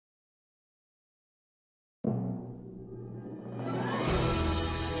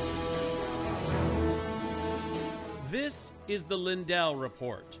This is the Lindell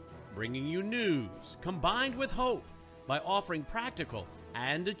Report, bringing you news combined with hope by offering practical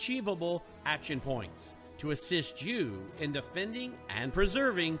and achievable action points to assist you in defending and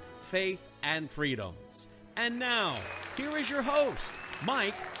preserving faith and freedoms. And now, here is your host,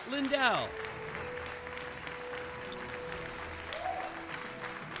 Mike Lindell.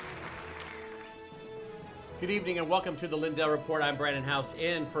 Good evening and welcome to the Lindell Report. I'm Brannon, Howse,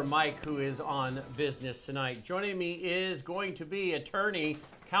 in for Mike, who is on business tonight. Joining me is going to be attorney,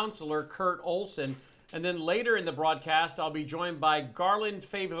 counselor Kurt Olsen. And then later in the broadcast, I'll be joined by Garland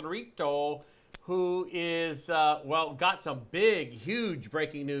Favorito, who is, got some big, huge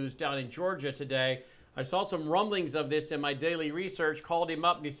breaking news down in Georgia today. I saw some rumblings of this in my daily research, called him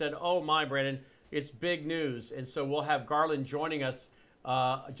up, and he said, oh my, Brannon, it's big news. And so we'll have Garland joining us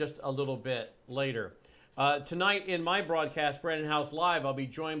just a little bit later. Tonight in my broadcast, Brannon Howse Live, I'll be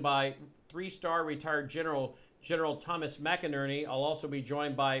joined by three-star retired General Thomas McInerney. I'll also be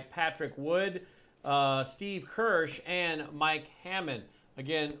joined by Patrick Wood, Steve Kirsch, and Mike Hammond.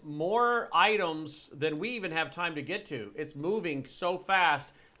 Again, more items than we even have time to get to. It's moving so fast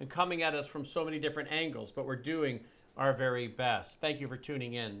and coming at us from so many different angles, but we're doing our very best. Thank you for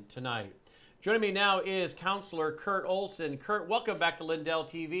tuning in tonight. Joining me now is Counselor Kurt Olsen. Kurt, welcome back to Lindell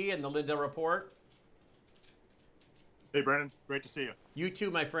TV and the Lindell Report. Hey, Brannon. Great to see you. You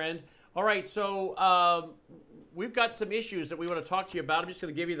too, my friend. All right, so we've got some issues that we want to talk to you about. I'm just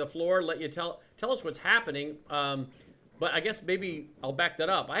going to give you the floor and let you tell us what's happening. But I guess maybe I'll back that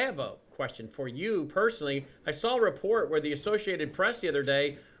up. I have a question for you personally. I saw a report where the Associated Press the other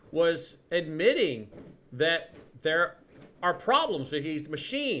day was admitting that there are problems with these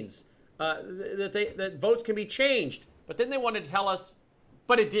machines, that votes can be changed. But then they wanted to tell us,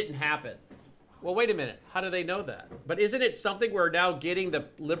 but it didn't happen. Well, wait a minute. How do they know that? But isn't it something we're now getting the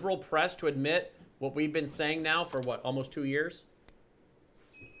liberal press to admit what we've been saying now for, what, almost 2 years?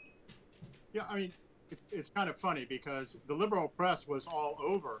 Yeah, I mean, it's kind of funny because the liberal press was all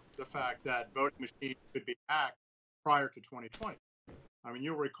over the fact that voting machines could be hacked prior to 2020. I mean,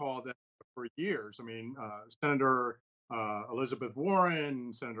 you'll recall that for years, I mean, Senator Elizabeth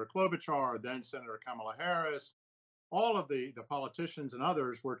Warren, Senator Klobuchar, then Senator Kamala Harris, all of the politicians and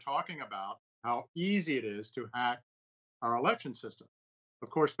others were talking about how easy it is to hack our election system. Of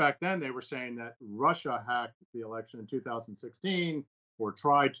course, back then they were saying that Russia hacked the election in 2016 or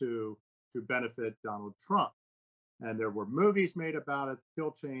tried to benefit Donald Trump. And there were movies made about it,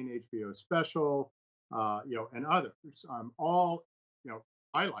 Kill Chain, HBO special, and others, all,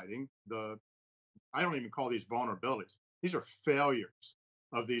 highlighting I don't even call these vulnerabilities. These are failures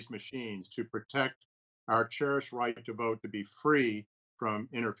of these machines to protect our cherished right to vote, to be free from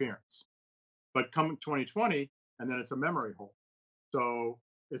interference. But come 2020, and then it's a memory hole. So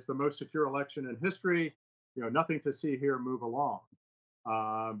it's the most secure election in history. Nothing to see here, move along.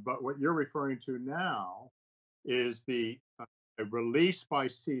 But what you're referring to now is a release by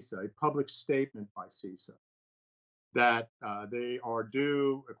CISA, a public statement by CISA, that they are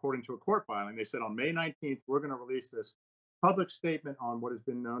due, according to a court filing. They said on May 19th, we're going to release this public statement on what has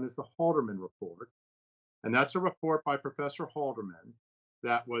been known as the Halderman Report. And that's a report by Professor Halderman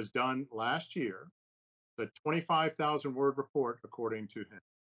that was done last year. It's a 25,000-word report, according to him.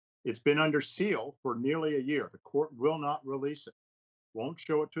 It's been under seal for nearly a year. The court will not release it, won't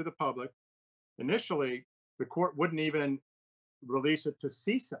show it to the public. Initially, the court wouldn't even release it to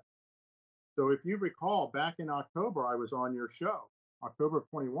CISA. So if you recall, back in October, I was on your show, October of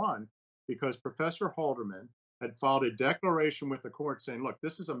 21, because Professor Halderman had filed a declaration with the court saying, look,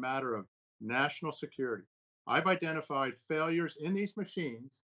 this is a matter of national security. I've identified failures in these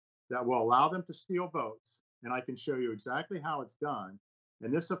machines that will allow them to steal votes, and I can show you exactly how it's done.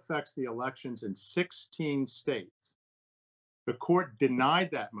 And this affects the elections in 16 states. The court denied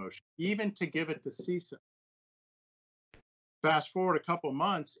that motion, even to give it to CISA. Fast forward a couple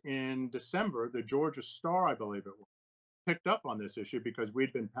months, in December, the Georgia Star, I believe it was, picked up on this issue because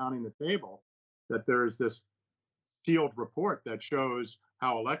we'd been pounding the table that there's this sealed report that shows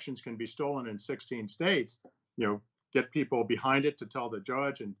how elections can be stolen in 16 states, get people behind it to tell the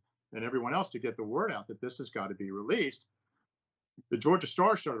judge and everyone else to get the word out that this has got to be released. The Georgia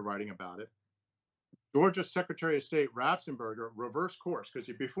Star started writing about it. Georgia Secretary of State Ratzenberger reversed course because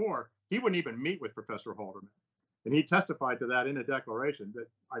before he wouldn't even meet with Professor Halderman. And he testified to that in a declaration that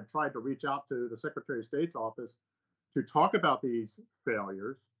I've tried to reach out to the Secretary of State's office to talk about these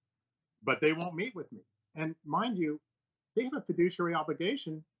failures, but they won't meet with me. And mind you, they have a fiduciary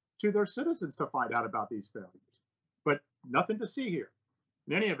obligation to their citizens to find out about these failures. But nothing to see here.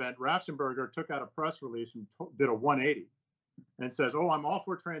 In any event, Ratzenberger took out a press release and did a 180 and says, oh, I'm all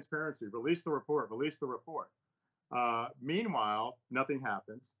for transparency. Release the report, release the report. Meanwhile, nothing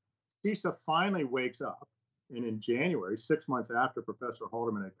happens. CISA finally wakes up, and in January, 6 months after Professor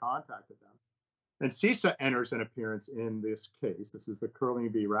Haldeman had contacted them, and CISA enters an appearance in this case. This is the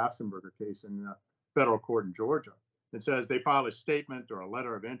Curling v. Rafsenberger case in the federal court in Georgia. It says they file a statement or a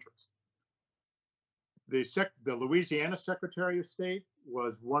letter of interest. The Louisiana Secretary of State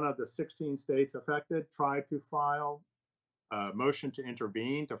was one of the 16 states affected, tried to file a motion to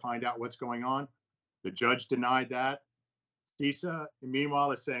intervene to find out what's going on. The judge denied that. CISA,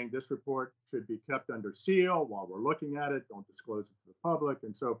 meanwhile, is saying this report should be kept under seal while we're looking at it, don't disclose it to the public,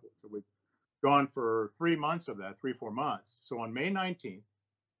 and so forth. So we've gone for 3 months of that, 4 months. So on May 19th,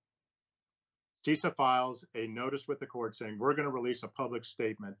 CISA files a notice with the court saying we're going to release a public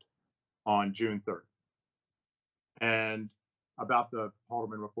statement on June 3rd and about the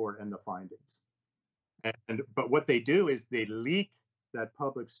Haldeman report and the findings. But what they do is they leak that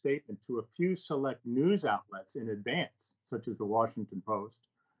public statement to a few select news outlets in advance, such as the Washington Post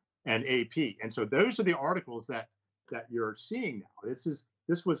and AP. And so those are the articles that you're seeing now.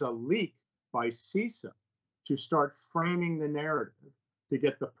 This was a leak by CISA to start framing the narrative, to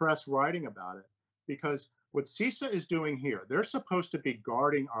get the press writing about it. Because what CISA is doing here, they're supposed to be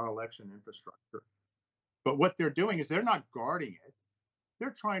guarding our election infrastructure. But what they're doing is they're not guarding it.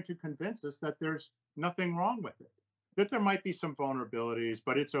 They're trying to convince us that there's nothing wrong with it, that there might be some vulnerabilities,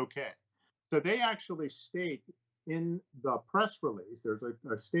 but it's okay. So they actually state in the press release, there's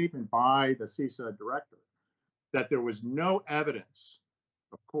a statement by the CISA director, that there was no evidence,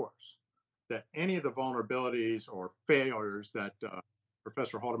 of course, that any of the vulnerabilities or failures that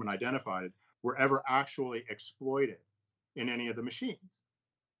Professor Haldeman identified were ever actually exploited in any of the machines.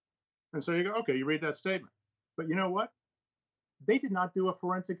 And so you go, okay, you read that statement. But you know what? They did not do a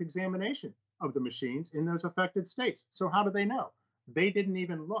forensic examination of the machines in those affected states. So how do they know? They didn't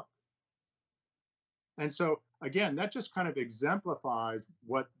even look. And so, again, that just kind of exemplifies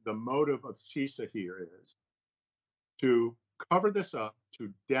what the motive of CISA here is, to cover this up,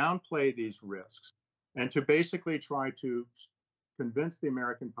 to downplay these risks, and to basically try to convince the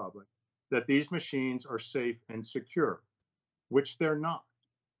American public that these machines are safe and secure, which they're not.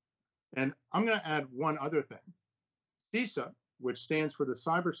 And I'm going to add one other thing. CISA, which stands for the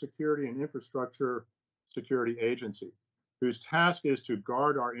Cybersecurity and Infrastructure Security Agency, whose task is to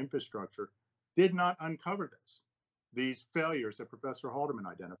guard our infrastructure, did not uncover this, these failures that Professor Haldeman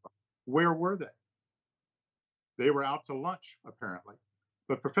identified. Where were they? They were out to lunch, apparently.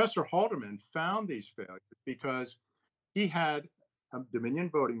 But Professor Haldeman found these failures because he had a Dominion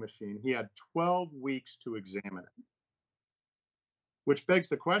voting machine. He had 12 weeks to examine it, which begs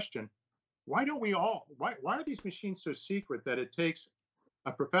the question, why are these machines so secret that it takes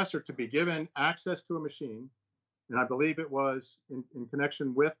a professor to be given access to a machine? And I believe it was in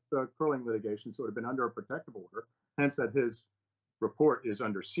connection with the curling litigation, so it would have been under a protective order, hence that his report is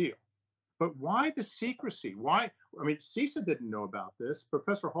under seal. But why the secrecy? Why? I mean, CISA didn't know about this.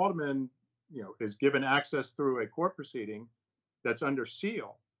 Professor Haldeman, is given access through a court proceeding that's under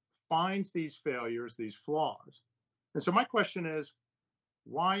seal, finds these failures, these flaws. And so my question is,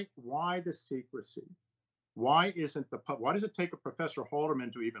 why the secrecy? Why does it take a Professor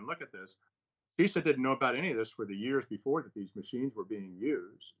Haldeman to even look at this? CISA didn't know about any of this for the years before that these machines were being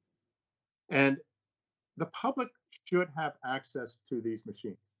used. And the public should have access to these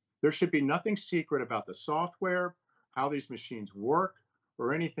machines. There should be nothing secret about the software, how these machines work,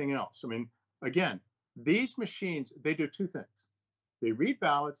 or anything else. I mean, again, these machines, they do two things. They read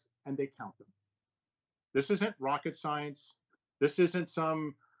ballots and they count them. This isn't rocket science. This isn't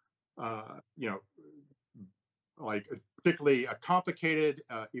some, like particularly a complicated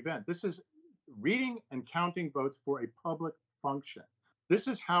event. This is reading and counting votes for a public function. This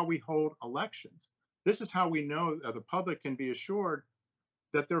is how we hold elections. This is how we know the public can be assured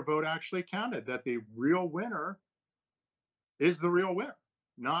that their vote actually counted, that the real winner is the real winner,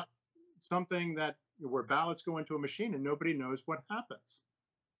 not something where ballots go into a machine and nobody knows what happens.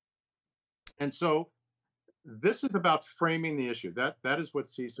 And so this is about framing the issue. That is what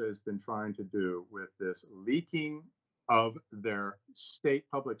CISA has been trying to do with this leaking of their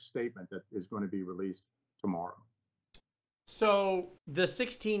public statement that is going to be released tomorrow. So the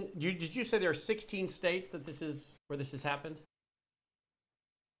 16, did you say there are 16 states where this has happened?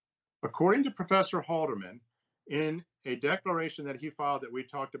 According to Professor Haldeman, in a declaration that he filed that we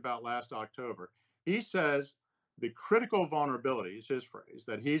talked about last October, he says the critical vulnerabilities, his phrase,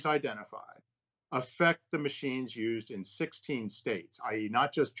 that he's identified affect the machines used in 16 states, i.e.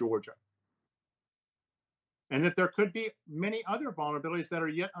 not just Georgia. And that there could be many other vulnerabilities that are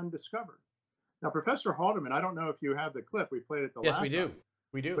yet undiscovered. Now, Professor Haldeman, I don't know if you have the clip. We played it the last time. Yes,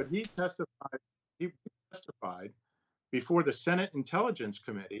 we do. But he testified, testified before the Senate Intelligence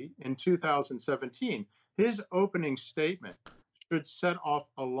Committee in 2017. His opening statement should set off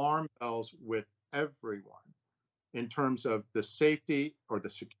alarm bells with everyone in terms of the safety or the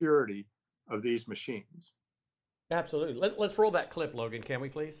security of these machines. Absolutely. Let's roll that clip, Logan, can we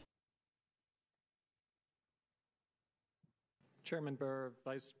please? Chairman Burr,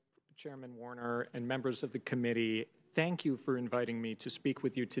 Vice Chairman Warner, and members of the committee, thank you for inviting me to speak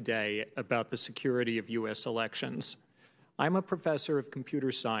with you today about the security of U.S. elections. I'm a professor of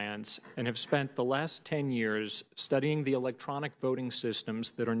computer science and have spent the last 10 years studying the electronic voting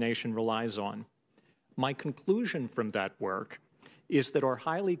systems that our nation relies on. My conclusion from that work is that our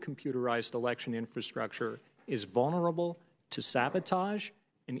highly computerized election infrastructure is vulnerable to sabotage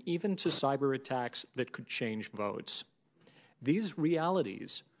and even to cyber attacks that could change votes. These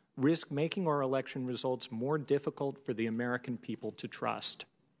realities risk making our election results more difficult for the American people to trust.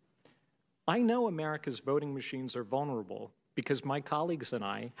 I know America's voting machines are vulnerable because my colleagues and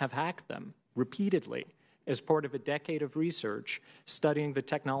I have hacked them repeatedly as part of a decade of research studying the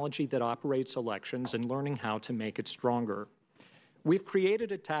technology that operates elections and learning how to make it stronger. We've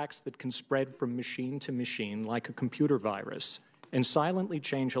created attacks that can spread from machine to machine like a computer virus and silently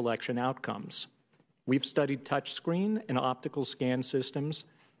change election outcomes. We've studied touchscreen and optical scan systems,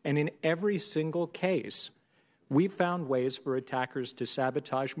 and in every single case, we've found ways for attackers to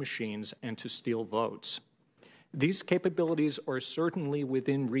sabotage machines and to steal votes. These capabilities are certainly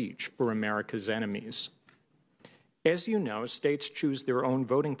within reach for America's enemies. As you know, states choose their own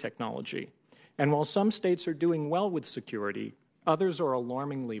voting technology, and while some states are doing well with security, others are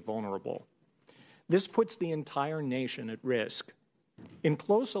alarmingly vulnerable. This puts the entire nation at risk. In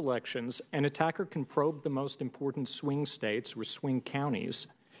close elections, an attacker can probe the most important swing states or swing counties,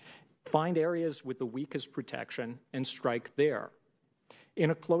 find areas with the weakest protection, and strike there. In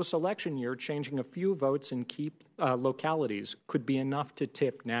a close election year, changing a few votes in key localities could be enough to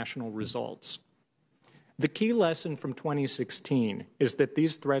tip national results. The key lesson from 2016 is that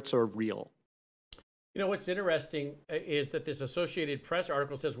these threats are real. You know, what's interesting is that this Associated Press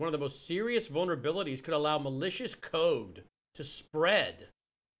article says one of the most serious vulnerabilities could allow malicious code to spread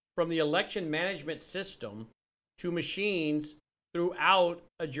from the election management system to machines throughout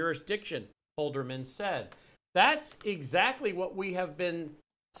a jurisdiction, Holderman said. That's exactly what we have been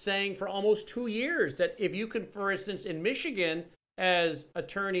saying for almost 2 years, that if you can, for instance, in Michigan, as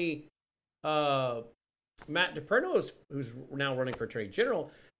attorney Matt DePerno, who's now running for attorney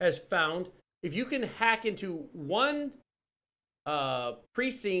general, has found, if you can hack into one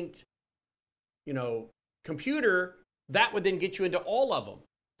precinct, computer, that would then get you into all of them.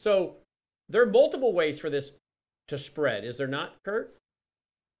 So there are multiple ways for this to spread, is there not, Kurt?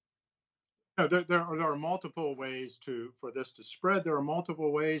 No, there are multiple ways for this to spread. There are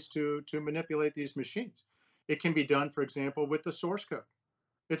multiple ways to manipulate these machines. It can be done, for example, with the source code.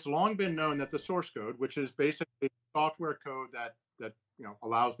 It's long been known that the source code, which is basically software code that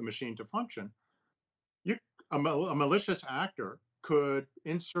allows the machine to function, a malicious actor could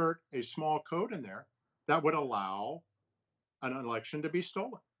insert a small code in there that would allow an election to be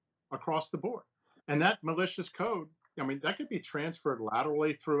stolen across the board. And that malicious code, that could be transferred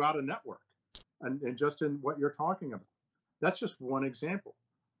laterally throughout a network, and just in what you're talking about. That's just one example.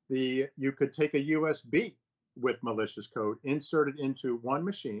 You could take a USB with malicious code, insert it into one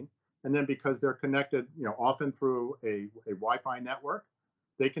machine, and then because they're connected, often through a Wi-Fi network,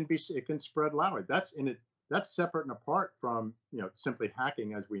 it can spread laterally. That's separate and apart from simply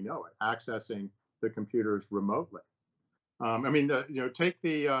hacking as we know it, accessing the computers remotely. Take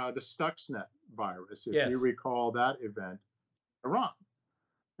the Stuxnet virus, if you recall that event, Iran.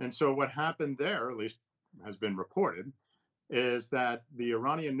 And so what happened there, at least has been reported, is that the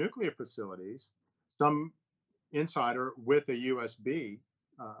Iranian nuclear facilities, some insider with a USB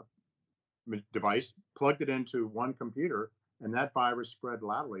device plugged it into one computer, and that virus spread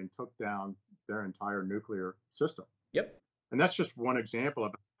laterally and took down their entire nuclear system. Yep. And that's just one example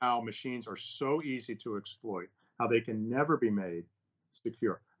of how machines are so easy to exploit, how they can never be made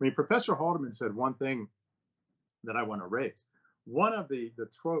secure. Professor Haldeman said one thing that I want to raise. One of the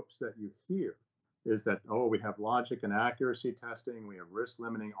tropes that you hear is that, we have logic and accuracy testing, we have risk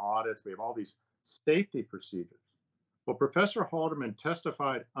limiting audits, we have all these safety procedures. Well, Professor Haldeman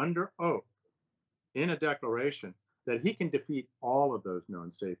testified under oath in a declaration that he can defeat all of those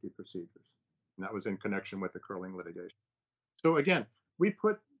known safety procedures. And that was in connection with the curling litigation. So again, we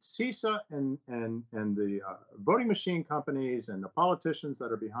put CISA and the voting machine companies and the politicians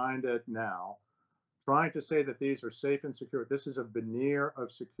that are behind it now trying to say that these are safe and secure. This is a veneer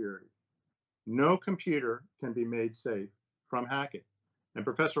of security. No computer can be made safe from hacking. And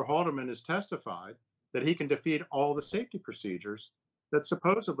Professor Haldeman has testified that he can defeat all the safety procedures that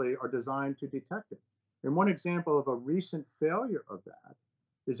supposedly are designed to detect it. And one example of a recent failure of that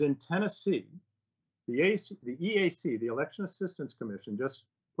is in Tennessee. The EAC, the Election Assistance Commission, just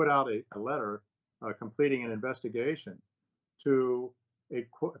put out a letter completing an investigation to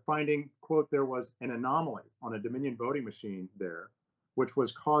finding, quote, there was an anomaly on a Dominion voting machine there, which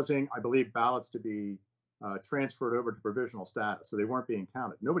was causing, I believe, ballots to be transferred over to provisional status. So they weren't being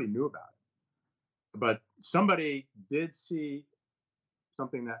counted. Nobody knew about it. But somebody did see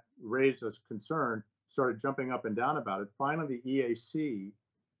something that raised us concern, started jumping up and down about it. Finally, the EAC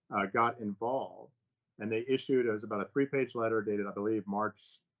got involved, and they issued, it was about a 3-page letter dated, I believe, March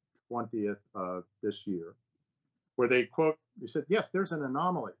 20th of this year, where they, quote, they said, yes, there's an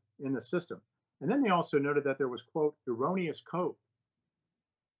anomaly in the system. And then they also noted that there was, quote, erroneous code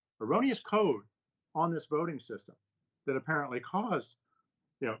on this voting system that apparently caused,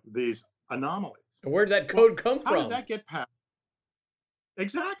 these anomalies. And where did that code come from? How did that get passed?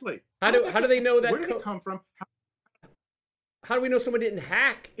 Exactly. How do they know that? Where did it come from? How do we know someone didn't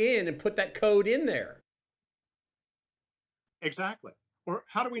hack in and put that code in there? Exactly. Or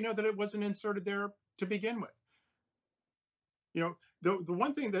how do we know that it wasn't inserted there to begin with? The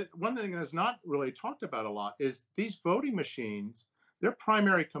one thing that is not really talked about a lot is these voting machines, their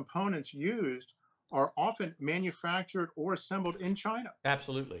primary components used are often manufactured or assembled in China.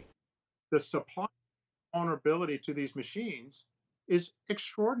 Absolutely. The supply vulnerability to these machines is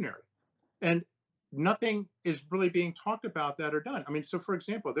extraordinary. And nothing is really being talked about that or done. I mean, so for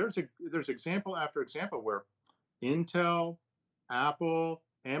example, there's example after example where Intel, Apple,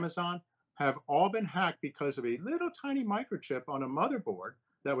 Amazon have all been hacked because of a little tiny microchip on a motherboard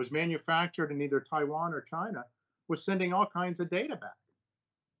that was manufactured in either Taiwan or China, was sending all kinds of data back.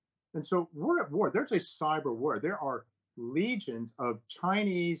 And so we're at war. There's a cyber war. There are legions of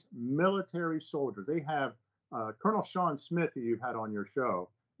Chinese military soldiers. They have Colonel Sean Smith, who you've had on your show,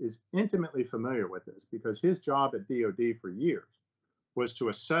 is intimately familiar with this because his job at DoD for years was to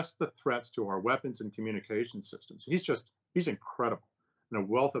assess the threats to our weapons and communication systems. He's incredible and a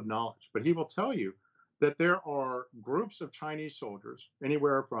wealth of knowledge. But he will tell you that there are groups of Chinese soldiers,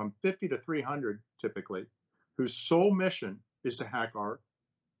 anywhere from 50 to 300 typically, whose sole mission is to hack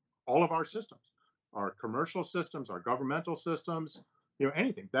all of our systems, our commercial systems, our governmental systems,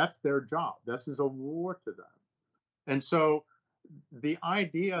 anything. That's their job. This is a war to them. And so the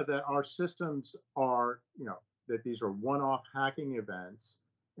idea that our systems are, that these are one-off hacking events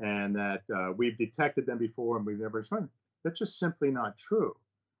and that we've detected them before and we've never shown, that's just simply not true.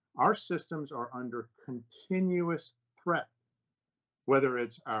 Our systems are under continuous threat, whether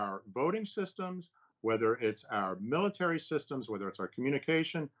it's our voting systems, whether it's our military systems, whether it's our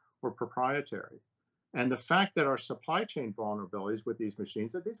communication or proprietary. And the fact that our supply chain vulnerabilities with these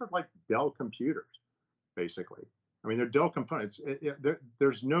machines, that these are like Dell computers, basically. I mean, they're Dell components.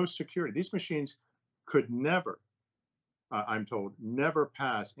 There's no security. These machines could never, I'm told, never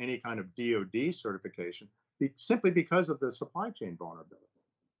pass any kind of DoD certification simply because of the supply chain vulnerability.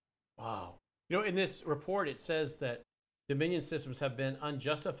 Wow. In this report, it says that Dominion systems have been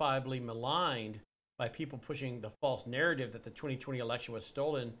unjustifiably maligned by people pushing the false narrative that the 2020 election was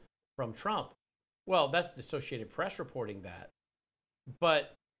stolen from Trump. Well, that's the Associated Press reporting that.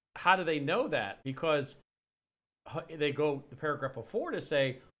 But how do they know that? Because they go the paragraph before to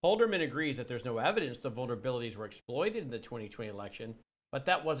say Halderman agrees that there's no evidence the vulnerabilities were exploited in the 2020 election, but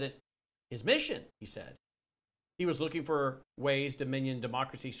that wasn't his mission, he said. He was looking for ways Dominion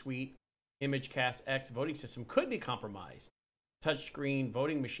Democracy Suite ImageCast X voting system could be compromised. Touchscreen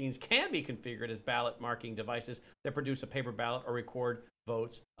voting machines can be configured as ballot marking devices that produce a paper ballot or record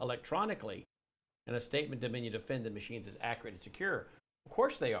votes electronically. And a statement, Dominion defend the machines as accurate and secure. Of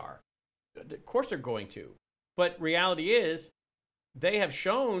course they are. Of course they're going to. But reality is, they have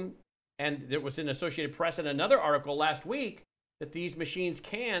shown, and it was in Associated Press in another article last week, that these machines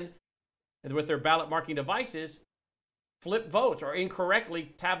can, with their ballot marking devices, flip votes or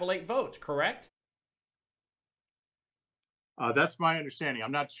incorrectly tabulate votes, correct? That's my understanding.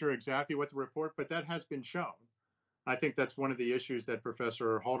 I'm not sure exactly what the report, but that has been shown. I think that's one of the issues that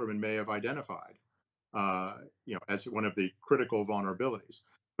Professor Halderman may have identified, as one of the critical vulnerabilities.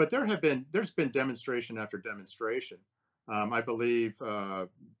 But there's been demonstration after demonstration. I believe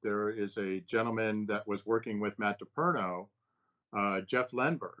there is a gentleman that was working with Matt DePerno, Jeff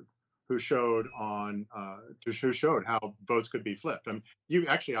Lenberg, who showed how votes could be flipped. I mean,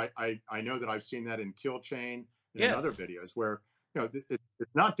 I know that I've seen that in Kill Chain and in other videos where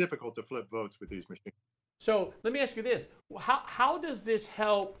it's not difficult to flip votes with these machines. So let me ask you this: how does this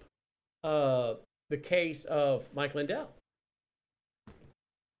help the case of Mike Lindell?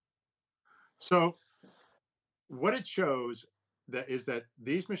 So what it shows that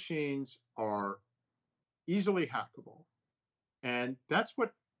these machines are easily hackable. And that's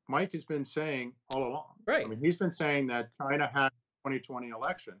what Mike has been saying all along. I Right. mean, he's been saying that China hacked the 2020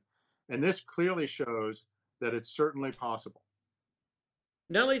 election. And this clearly shows that it's certainly possible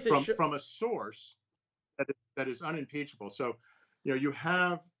Not only is it from a source that is unimpeachable. So, you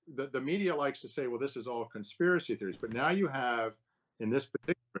have the media likes to say, well, this is all conspiracy theories. But now you have, in this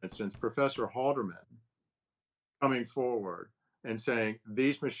particular instance, Professor Halderman coming forward and saying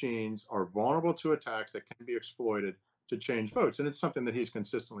these machines are vulnerable to attacks that can be exploited to change votes. And it's something that he's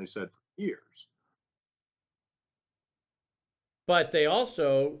consistently said for years. but they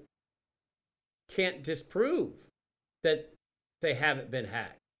also can't disprove that they haven't been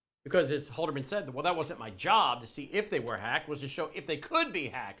hacked. Because as Halderman said, well, that wasn't my job to see if they were hacked, was to show if they could be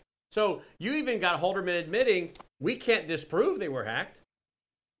hacked. So you even got Halderman admitting we can't disprove they were hacked.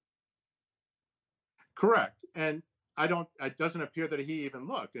 Correct. And it doesn't appear that he even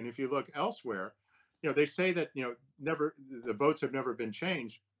looked. And if you look elsewhere, they say that, never, the votes have never been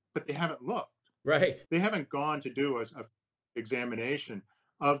changed, but they haven't looked. Right. They haven't gone to do a examination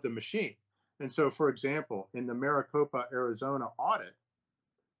of the machine. And so, for example, in the Maricopa, Arizona audit,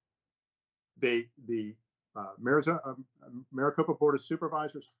 the Maricopa Board of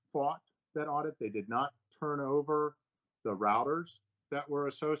Supervisors fought that audit. They did not turn over the routers that were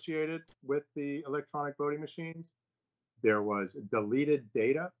associated with the electronic voting machines. There was deleted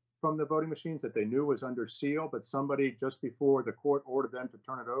data from the voting machines that they knew was under seal, but somebody just before the court ordered them to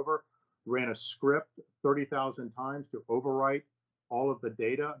turn it over ran a script 30,000 times to overwrite all of the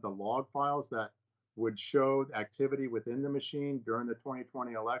data, the log files that would show activity within the machine during the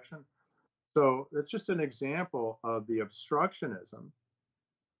 2020 election. So that's just an example of the obstructionism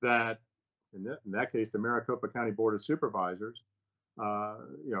that, in that case, the Maricopa County Board of Supervisors,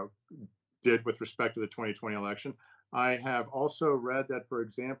 did with respect to the 2020 election. I have also read that, for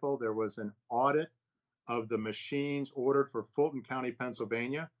example, there was an audit of the machines ordered for Fulton County,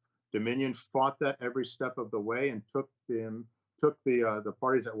 Pennsylvania. Dominion fought that every step of the way and took the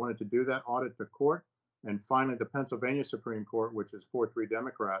parties that wanted to do that audit to court. And finally, the Pennsylvania Supreme Court, which is 4-3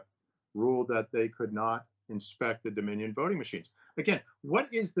 Democrat, ruled that they could not inspect the Dominion voting machines. Again, what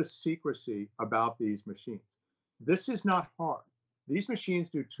is the secrecy about these machines? This is not hard. These machines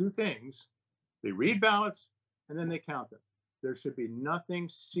do two things. They read ballots and then they count them. There should be nothing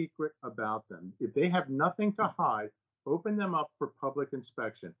secret about them. If they have nothing to hide, open them up for public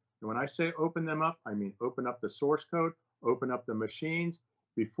inspection. And when I say open them up, I mean open up the source code, open up the machines.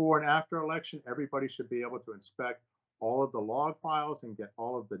 Before and after election, everybody should be able to inspect all of the log files and get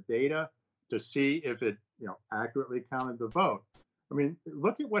all of the data to see if it accurately counted the vote. I mean,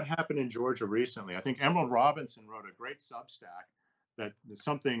 look at what happened in Georgia recently. I think Emerald Robinson wrote a great Substack that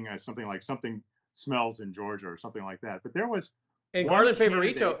something smells in Georgia or something like that. But there was and Garland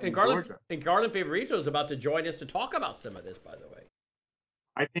Favorito and Garland Favorito is about to join us to talk about some of this, by the way.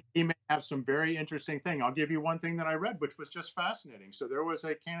 I think he may have some very interesting thing. I'll give you one thing that I read, which was just fascinating. So there was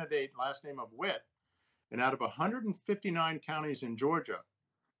a candidate, last name of Witt, and out of 159 counties in Georgia,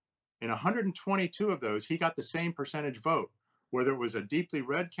 in 122 of those, he got the same percentage vote, whether it was a deeply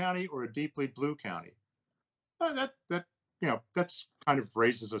red county or a deeply blue county. That's kind of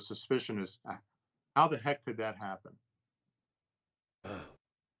raises a suspicion as how the heck could that happen?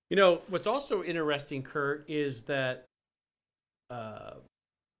 What's also interesting, Kurt, is that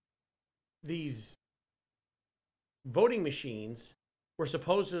these voting machines were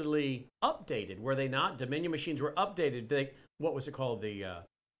supposedly updated, were they not? Dominion machines were updated. What was it called? The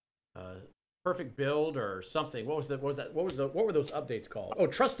perfect build or something? What were those updates called? Oh,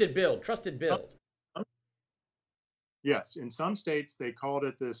 trusted build. Yes, in some states they called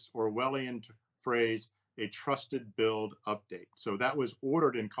it this Orwellian phrase, a trusted build update. So that was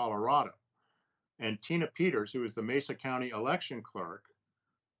ordered in Colorado. And Tina Peters, who is the Mesa County election clerk,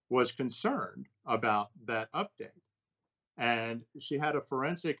 was concerned about that update. And she had a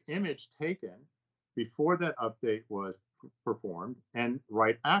forensic image taken before that update was performed and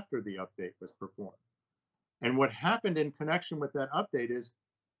right after the update was performed. And what happened in connection with that update is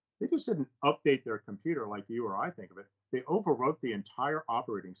they just didn't update their computer like you or I think of it. They overwrote the entire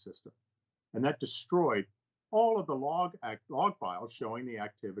operating system. And that destroyed all of the log files showing the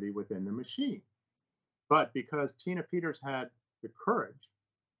activity within the machine. But because Tina Peters had the courage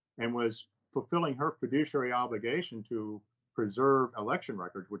and was fulfilling her fiduciary obligation to preserve election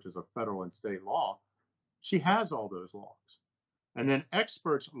records, which is a federal and state law, she has all those logs. And then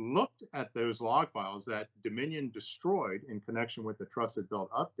experts looked at those log files that Dominion destroyed in connection with the Trusted Build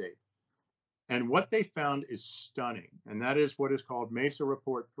update. And what they found is stunning. And that is what is called Mesa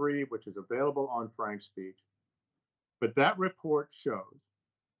Report 3, which is available on Frank Speech. But that report shows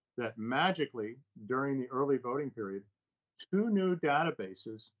that magically during the early voting period, 2 new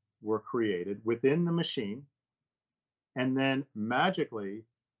databases were created within the machine, and then magically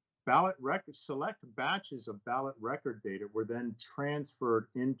select batches of ballot record data were then transferred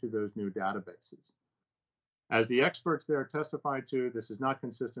into those new databases. As the experts there testified to, this is not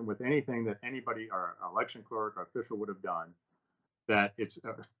consistent with anything that anybody or election clerk or official would have done, that it's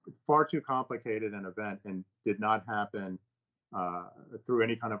far too complicated an event and did not happen through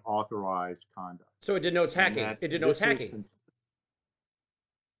any kind of authorized conduct. So it denotes hacking. It denotes hacking.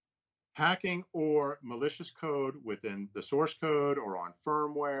 Hacking or malicious code within the source code or on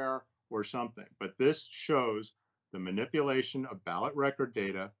firmware or something. But this shows the manipulation of ballot record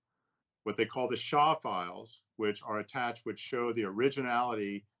data, what they call the SHA files, which are attached, which show the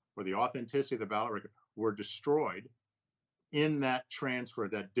originality or the authenticity of the ballot record, were destroyed in that transfer,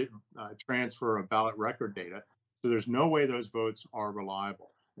 transfer of ballot record data. So there's no way those votes are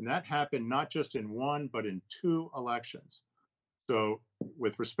reliable. And that happened not just in one, but in 2 elections. So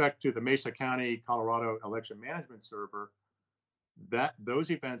with respect to the Mesa County, Colorado election management server, those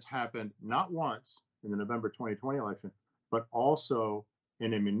events happened not once in the November 2020 election, but also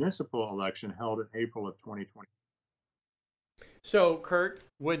in a municipal election held in April of 2020. So, Kurt,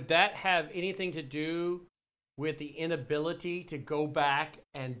 would that have anything to do with the inability to go back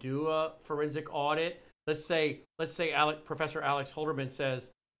and do a forensic audit? Let's say Professor Alex Holderman says,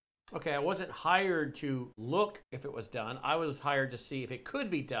 okay, I wasn't hired to look if it was done. I was hired to see if it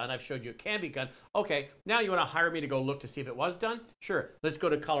could be done. I've showed you it can be done. Okay, now you want to hire me to go look to see if it was done? Sure, let's go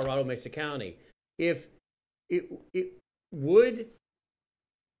to Colorado, Mesa County. If it would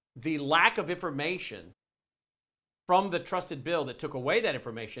the lack of information from the trusted bill that took away that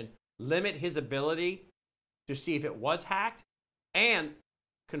information limit his ability to see if it was hacked? And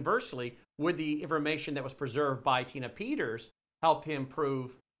conversely, would the information that was preserved by Tina Peters help him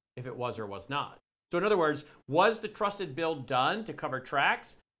prove if it was or was not? So in other words, was the trusted bill done to cover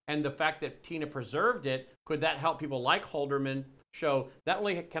tracks? And the fact that Tina preserved it, could that help people like Holderman show, not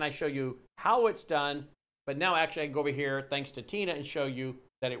only can I show you how it's done, but now actually I can go over here, thanks to Tina, and show you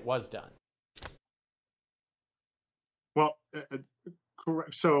that it was done? Well,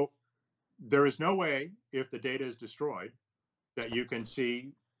 correct. So there is no way, if the data is destroyed, that you can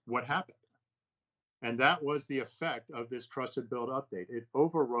see what happened. And that was the effect of this trusted build update. It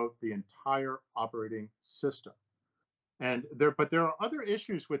overwrote the entire operating system. But there are other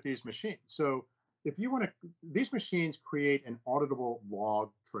issues with these machines. So if you want to, these machines create an auditable log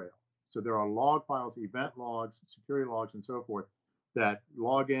trail. So there are log files, event logs, security logs, and so forth that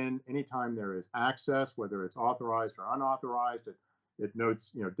log in anytime there is access, whether it's authorized or unauthorized. It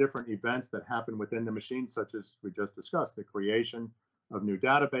notes, different events that happen within the machine, such as we just discussed, the creation of new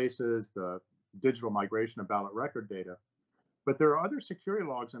databases, the digital migration of ballot record data. But there are other security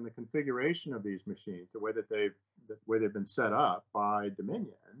logs in the configuration of these machines, the way they've been set up by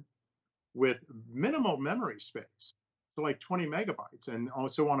Dominion, with minimal memory space, so like 20 megabytes. And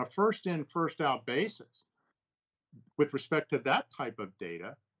also on a first in, first out basis, with respect to that type of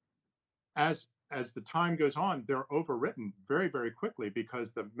data, as the time goes on, they're overwritten very, very quickly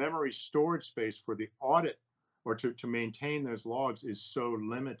because the memory storage space for the audit or to maintain those logs is so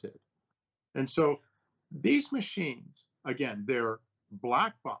limited. And so these machines, again, they're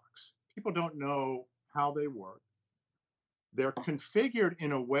black box. People don't know how they work. They're configured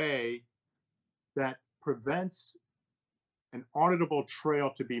in a way that prevents an auditable trail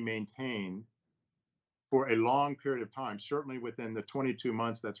to be maintained for a long period of time, certainly within the 22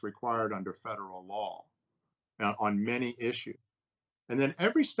 months that's required under federal law on many issues. And then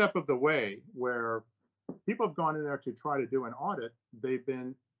every step of the way where people have gone in there to try to do an audit, they've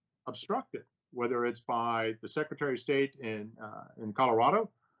been obstructed, whether it's by the Secretary of State in Colorado.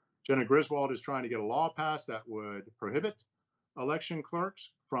 Jenna Griswold is trying to get a law passed that would prohibit election clerks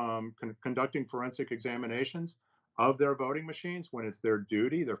from conducting forensic examinations of their voting machines when it's their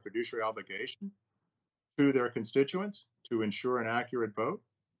duty, their fiduciary obligation to their constituents to ensure an accurate vote.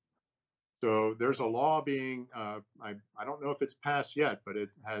 So there's a law being, I don't know if it's passed yet, but it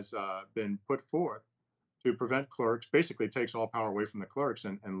has been put forth to prevent clerks, basically takes all power away from the clerks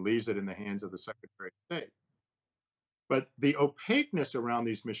and leaves it in the hands of the Secretary of State. But the opaqueness around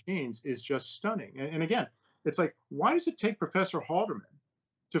these machines is just stunning. And again, it's like, why does it take Professor Halderman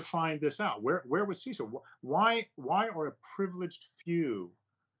to find this out? Where was he? So why are a privileged few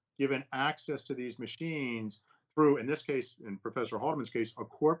given access to these machines through, in this case, in Professor Halderman's case, a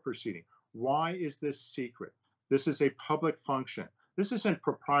court proceeding? Why is this secret? This is a public function. This isn't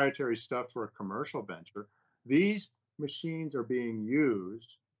proprietary stuff for a commercial venture. These machines are being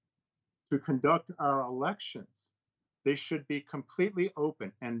used to conduct our elections. They should be completely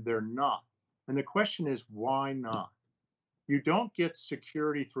open, and they're not. And the question is, why not? You don't get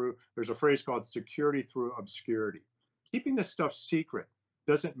security through, there's a phrase called security through obscurity. Keeping this stuff secret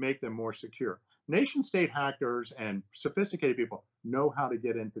doesn't make them more secure. Nation state hackers and sophisticated people know how to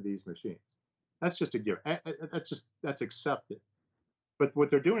get into these machines. That's just a given. That's accepted. But what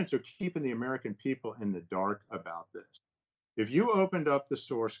they're doing is they're keeping the American people in the dark about this. If you opened up the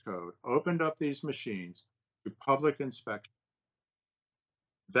source code, opened up these machines to public inspection,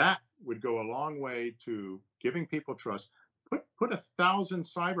 that would go a long way to giving people trust. Put 1,000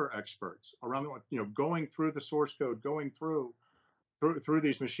 cyber experts around the world, going through the source code, going through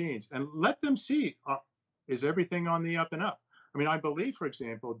these machines, and let them see, is everything on the up and up. I mean, I believe, for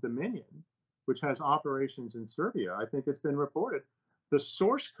example, Dominion, which has operations in Serbia, I think it's been reported, the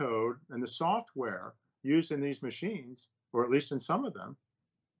source code and the software used in these machines, or at least in some of them,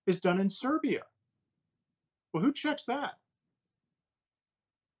 is done in Serbia. Well, who checks that?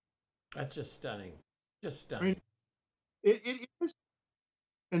 That's just stunning. Just I stunning. mean, it is.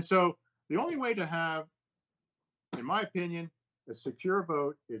 And so the only way to have, in my opinion, a secure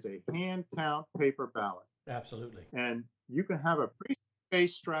vote is a hand count paper ballot. Absolutely. And you can have a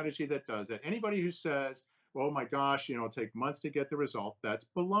pre-based strategy that does that. Anybody who says, oh my gosh, it'll take months to get the result, that's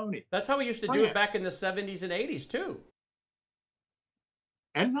baloney. That's how we used to do it back in the 70s and 80s, too.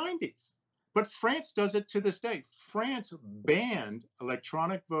 And 90s. But France does it to this day. France banned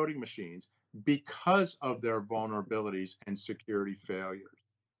electronic voting machines because of their vulnerabilities and security failures.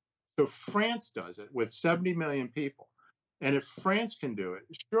 So France does it with 70 million people. And if France can do it,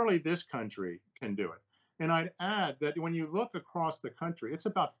 surely this country can do it. And I'd add that when you look across the country, it's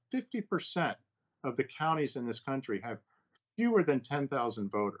about 50% of the counties in this country have fewer than 10,000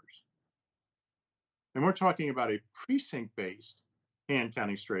 voters. And we're talking about a precinct-based hand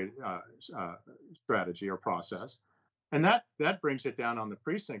counting strategy or process. And that brings it down on the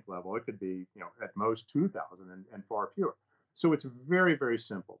precinct level. It could be, at most 2,000 and far fewer. So it's very, very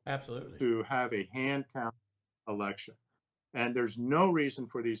simple. Absolutely. To have a hand count election. And there's no reason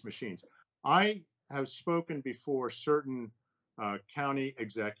for these machines. I have spoken before certain county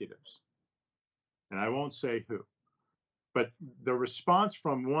executives, and I won't say who, but the response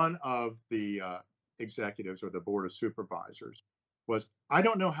from one of the executives or the board of supervisors was, I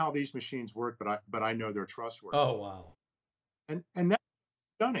don't know how these machines work, but I know they're trustworthy. Oh, wow. And that's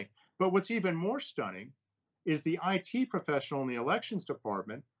stunning. But what's even more stunning is the IT professional in the elections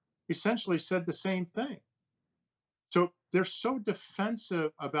department essentially said the same thing. So they're so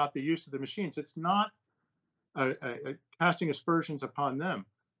defensive about the use of the machines. It's not casting aspersions upon them,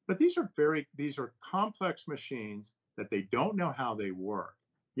 but these are complex machines that they don't know how they work,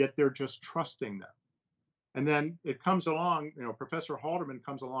 yet they're just trusting them. And then it comes along, Professor Haldeman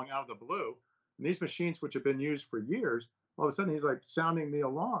comes along out of the blue, and these machines, which have been used for years, all of a sudden he's like sounding the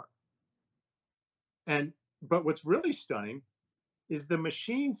alarm. But what's really stunning is the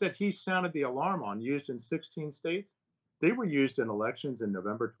machines that he sounded the alarm on, used in 16 states, they were used in elections in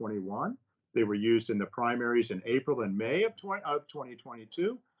November 21. They were used in the primaries in April and May of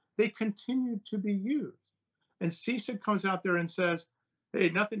 2022. They continued to be used. And CSID comes out there and says, hey,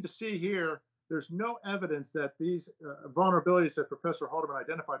 nothing to see here. There's no evidence that these vulnerabilities that Professor Haldeman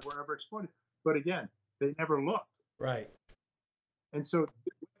identified were ever exploited. But again, they never looked. Right. And so what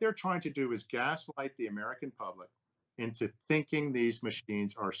they're trying to do is gaslight the American public into thinking these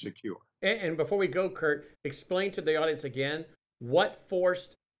machines are secure. And before we go, Kurt, explain to the audience again what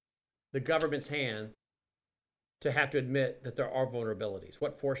forced the government's hand to have to admit that there are vulnerabilities.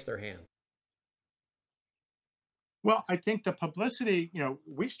 What forced their hand? Well, I think the publicity,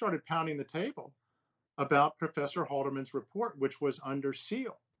 we started pounding the table about Professor Haldeman's report, which was under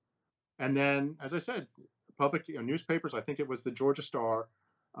seal. And then, as I said, public newspapers, I think it was the Georgia Star,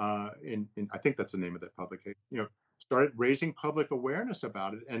 I think that's the name of that publication, started raising public awareness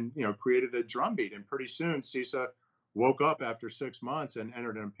about it and, created a drumbeat. And pretty soon CISA woke up after 6 months and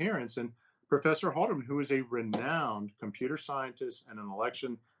entered an appearance. And Professor Haldeman, who is a renowned computer scientist and an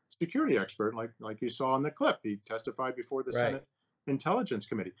election security expert, like you saw in the clip, he testified before the Senate Intelligence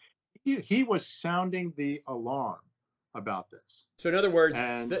Committee. He was sounding the alarm about this. So in other words,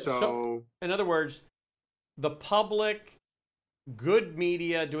 in other words, the public, good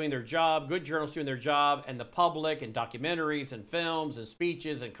media doing their job, good journalists doing their job, and the public and documentaries and films and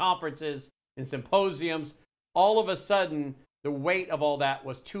speeches and conferences and symposiums, all of a sudden, the weight of all that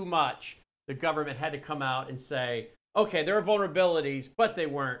was too much. The government had to come out and say, okay, there are vulnerabilities, but they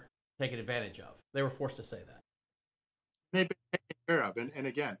weren't taken advantage of. They were forced to say that. They've been taken care of. And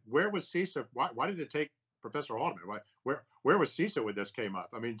again, where was CISA? Why did it take Professor Haldeman? Where was CISA when this came up?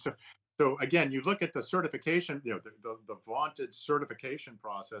 I mean, so So again, you look at the certification, the vaunted certification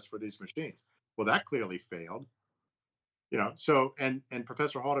process for these machines. Well, that clearly failed. So and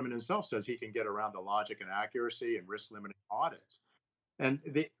Professor Haldeman himself says he can get around the logic and accuracy and risk limiting audits. And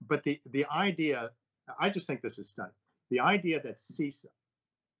the idea, I just think this is stunning. The idea that CISA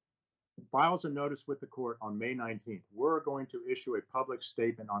files a notice with the court on May 19th. We're going to issue a public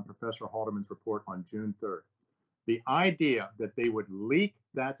statement on Professor Haldeman's report on June 3rd. The idea that they would leak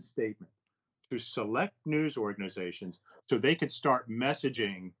that statement to select news organizations so they could start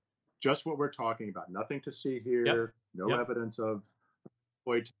messaging just what we're talking about. Nothing to see here, no evidence of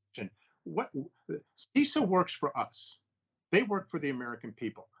exploitation. What CISA works for us. They work for the American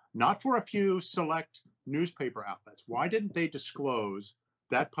people, not for a few select newspaper outlets. Why didn't they disclose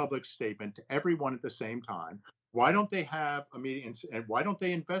that public statement to everyone at the same time? Why don't they have a meeting, and why don't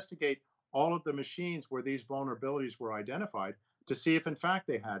they investigate all of the machines where these vulnerabilities were identified to see if in fact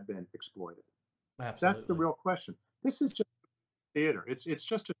they had been exploited? Absolutely. That's the real question. This is just theater. It's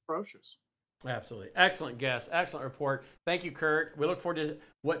just atrocious. Absolutely. Excellent guest. Excellent report. Thank you, Kurt. We look forward to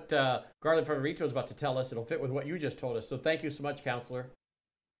what Garland Favorito is about to tell us. It'll fit with what you just told us. So thank you so much, Counselor.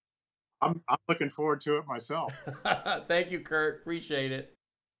 I'm looking forward to it myself. Thank you, Kurt. Appreciate it.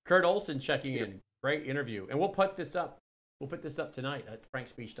 Kurt Olsen checking in. Great interview. And we'll put this up. We'll put this up tonight at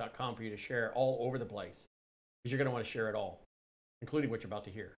frankspeech.com for you to share all over the place, because you're going to want to share it all, including what you're about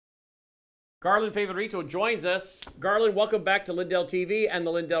to hear. Garland Favorito joins us. Garland, welcome back to Lindell TV and the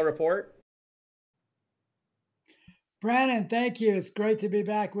Lindell Report. Brannon, thank you. It's great to be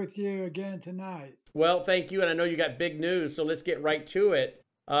back with you again tonight. Well, thank you. And I know you got big news, so let's get right to it.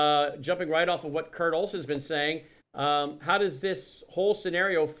 Jumping right off of what Kurt Olsen's been saying, how does this whole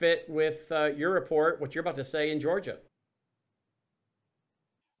scenario fit with your report, what you're about to say in Georgia?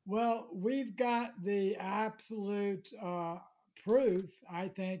 Well, we've got the absolute proof, I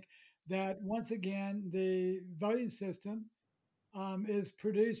think, that once again, the voting system is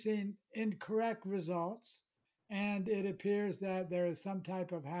producing incorrect results. And it appears that there is some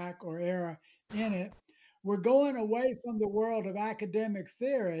type of hack or error in it. We're going away from the world of academic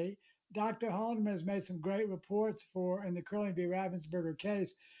theory. Dr. Haldeman has made some great reports in the Curling v. Ravensburger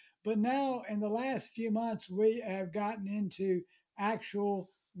case. But now, in the last few months, we have gotten into actual,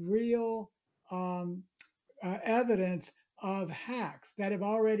 real evidence of hacks that have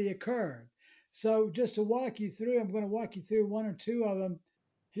already occurred. So just to walk you through, I'm going to walk you through one or two of them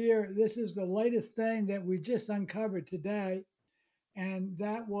here. This is the latest thing that we just uncovered today, and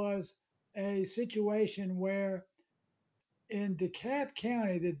that was a situation where in DeKalb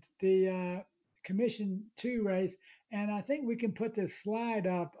County, the Commission 2 race, and I think we can put this slide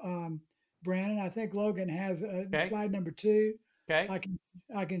up, Brannon. I think Logan has slide number 2. Okay.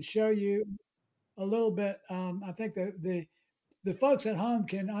 I can show you a little bit. I think the folks at home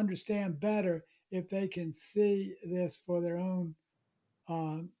can understand better if they can see this for their own.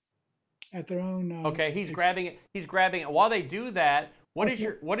 At their own. Okay, he's grabbing it. He's grabbing it. While they do that, what's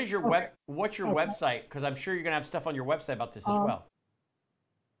your website? Because I'm sure you're gonna have stuff on your website about this as well.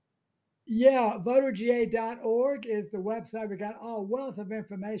 Yeah, voterga.org is the website. We got a wealth of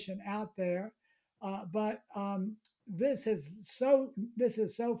information out there, but this is so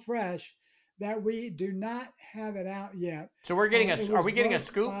fresh that we do not have it out yet. So we're getting are we getting a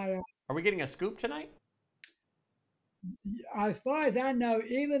scoop? Are we getting a scoop tonight? As far as I know,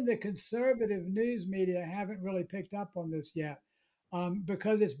 even the conservative news media haven't really picked up on this yet,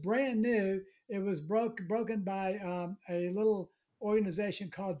 because it's brand new. It was broken by a little organization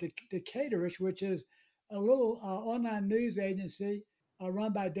called Decatorish, which is a little online news agency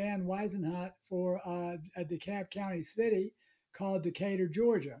run by Dan Weisenhut for a DeKalb County city called Decatur,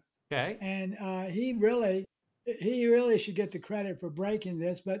 Georgia. Okay. And he really should get the credit for breaking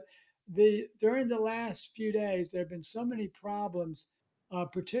this, but during the last few days, there have been so many problems,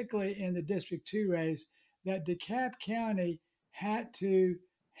 particularly in the District 2 race, that DeKalb County had to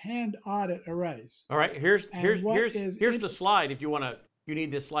hand audit a race. All right, here's the slide. If you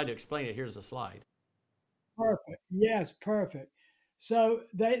need this slide to explain it, here's the slide. Perfect. Yes, perfect. So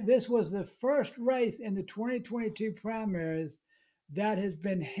this was the first race in the 2022 primaries that has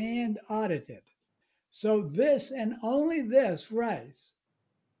been hand audited. So this and only this race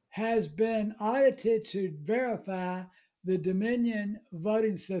has been audited to verify the Dominion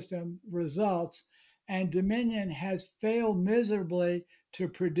voting system results, and Dominion has failed miserably to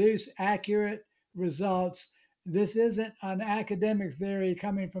produce accurate results. This isn't an academic theory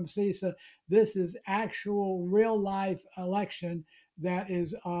coming from CISA. This is actual real life election that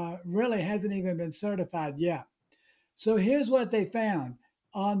is really hasn't even been certified yet. So here's what they found.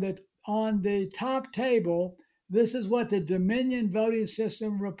 On the top table, This is what the Dominion voting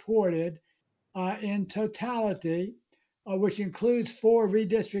system reported in totality, which includes 4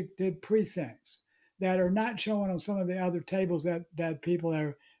 redistricted precincts that are not shown on some of the other tables that people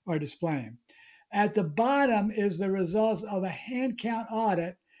are displaying. At the bottom is the results of a hand count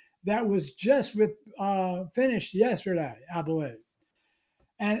audit that was just finished yesterday, I believe.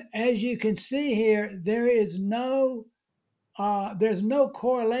 And as you can see here, there's no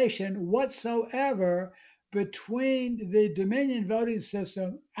correlation whatsoever between the Dominion voting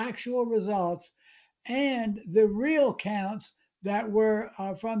system actual results and the real counts that were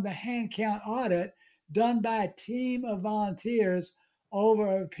from the hand count audit done by a team of volunteers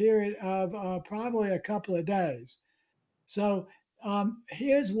over a period of probably a couple of days. So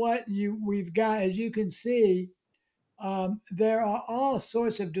here's what we've got. As you can see, there are all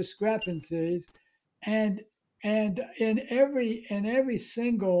sorts of discrepancies, and in every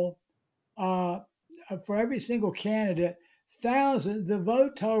single for every single candidate, the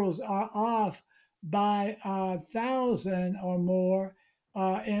vote totals are off by 1,000 or more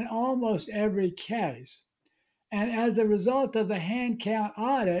in almost every case. And as a result of the hand count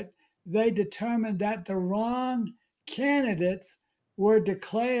audit, they determined that the wrong candidates were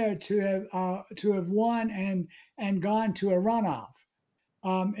declared to have won and gone to a runoff.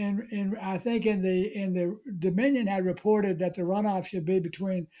 And I think in the Dominion had reported that the runoff should be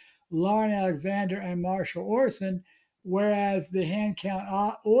between Lauren Alexander and Marshall Olsen, whereas the hand count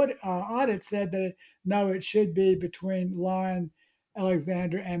audit said that no, it should be between Lauren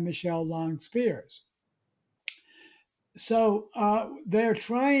Alexander and Michelle Long Spears. So they're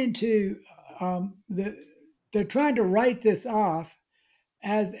trying to write this off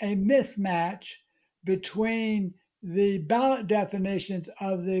as a mismatch between the ballot definitions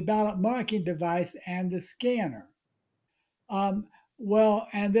of the ballot marking device and the scanner. Well,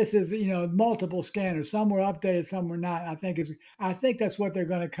 and this is multiple scanners. Some were updated, some were not. I think that's what they're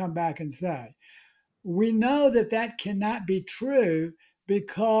going to come back and say. We know that cannot be true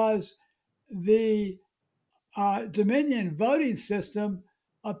because the Dominion voting system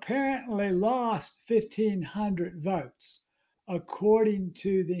apparently lost 1,500 votes, according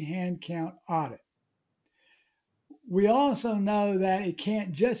to the hand count audit. We also know that it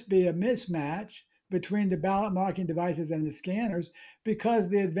can't just be a mismatch between the ballot marking devices and the scanners, because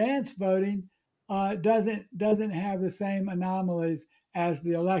the advanced voting doesn't have the same anomalies as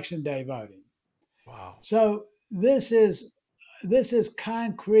the election day voting. Wow. So this is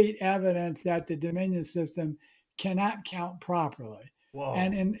concrete evidence that the Dominion system cannot count properly. Whoa.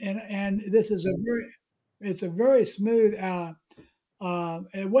 And this is a very smooth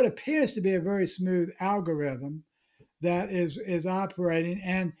what appears to be a very smooth algorithm that is operating.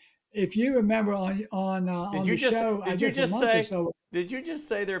 And if you remember on the show, I guess a month or so. Did you just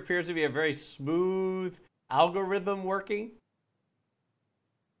say there appears to be a very smooth algorithm working?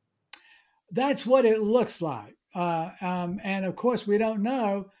 That's what it looks like. And of course, we don't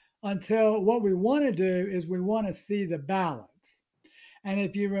know until what we want to do is we want to see the ballots. And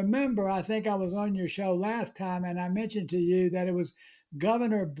if you remember, I think I was on your show last time and I mentioned to you that it was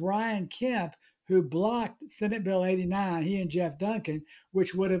Governor Brian Kemp who blocked Senate Bill 89, he and Jeff Duncan,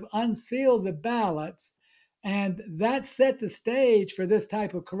 which would have unsealed the ballots. And that set the stage for this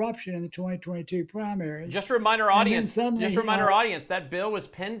type of corruption in the 2022 primary. Just remind our audience, that bill was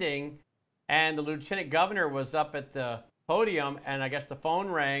pending and the lieutenant governor was up at the podium and I guess the phone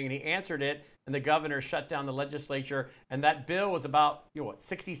rang and he answered it and the governor shut down the legislature. And that bill was about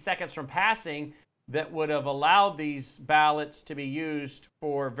 60 seconds from passing that would have allowed these ballots to be used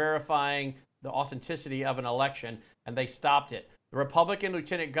for verifying the authenticity of an election, and they stopped it. The Republican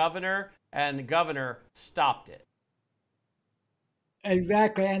lieutenant governor and the governor stopped it.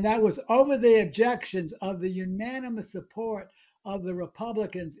 Exactly, and that was over the objections of the unanimous support of the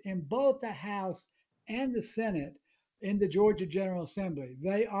Republicans in both the House and the Senate in the Georgia General Assembly.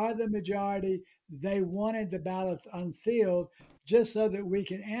 They are the majority. They wanted the ballots unsealed just so that we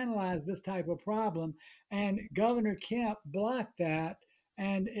can analyze this type of problem. And Governor Kemp blocked that,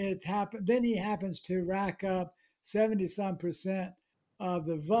 and it happened. Then he happens to rack up 70-some% of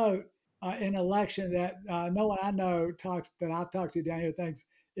the vote in election that no one I know that I've talked to down here thinks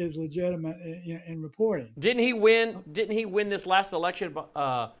is legitimate in reporting. Didn't he win this last election?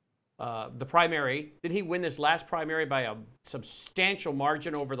 The primary. Did he win this last primary by a substantial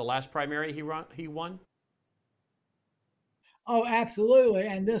margin over the last primary he won? Oh, absolutely.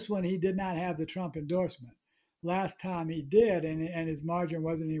 And this one, he did not have the Trump endorsement. Last time he did, and his margin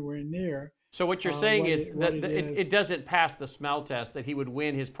wasn't anywhere near So what you're saying is what that it it, is. it doesn't pass the smell test, that he would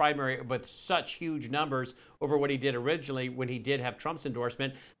win his primary with such huge numbers over what he did originally when he did have Trump's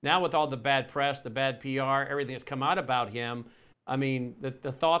endorsement. Now with all the bad press, the bad PR, everything that's come out about him, I mean,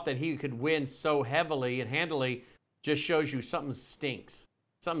 the thought that he could win so heavily and handily just shows you something stinks.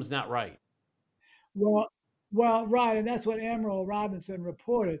 Something's not right. Well, right, and that's what Emerald Robinson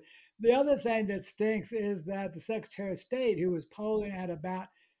reported. The other thing that stinks is that the Secretary of State, who was polling at about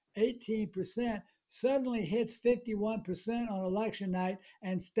 18%, suddenly hits 51% on election night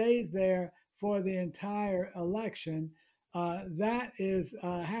and stays there for the entire election. That is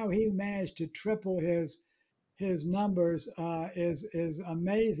how he managed to triple his numbers is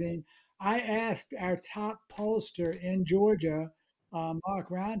amazing. I asked our top pollster in Georgia, Mark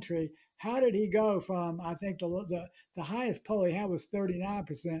Roundtree, how did he go from, I think the highest poll he had was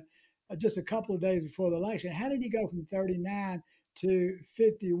 39% just a couple of days before the election. How did he go from 39 to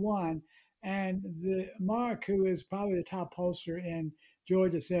 51? And the Mark, who is probably the top pollster in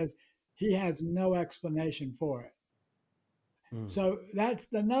Georgia, says he has no explanation for it. So that's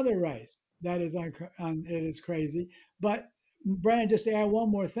another race that is it is crazy. But Brandon, just to add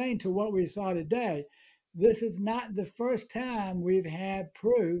one more thing to what we saw today, this is not the first time we've had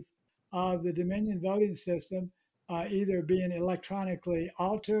proof of the Dominion voting system either being electronically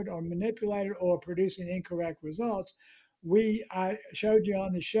altered or manipulated or producing incorrect results. I showed you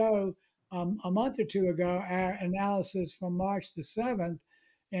on the show a month or two ago our analysis from March the 7th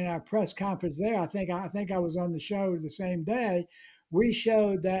in our press conference there. I think I was on the show the same day. We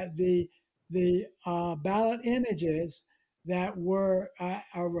showed that the ballot images that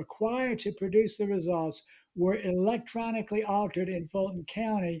are required to produce the results were electronically altered in Fulton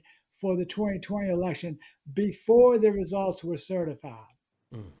County for the 2020 election before the results were certified.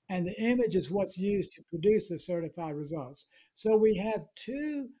 And the image is what's used to produce the certified results. So we have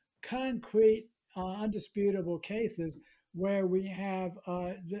two concrete, undisputable cases where we have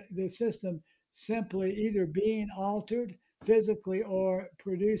the system simply either being altered physically or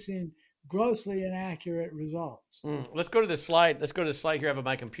producing grossly inaccurate results. Let's go to the slide. Let's go to the slide here I have on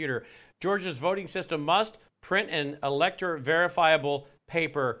my computer. Georgia's voting system must print an elector verifiable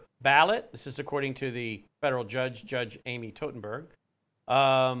paper ballot. This is according to the federal judge, Judge Amy Totenberg.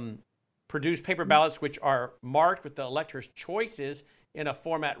 Produce paper ballots which are marked with the elector's choices in a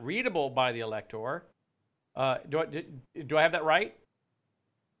format readable by the elector. Do I have that right?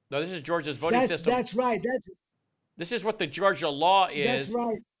 No, this is Georgia's voting system. That's right. This is what the Georgia law is. That's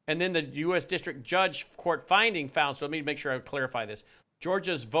right. And then the U.S. District Judge court finding found, so let me make sure I clarify this.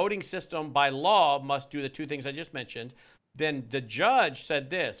 Georgia's voting system by law must do the two things I just mentioned. Then the judge said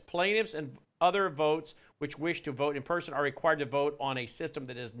this: plaintiffs and other votes which wish to vote in person are required to vote on a system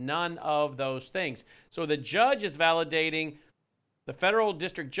that is none of those things. So the judge is validating, the federal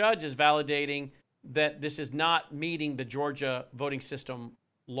district judge is validating that this is not meeting the Georgia voting system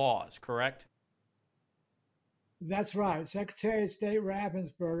laws, correct? That's right. Secretary of State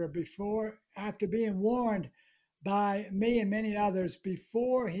Raffensperger, after being warned by me and many others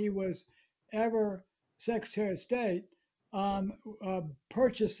before he was ever Secretary of State,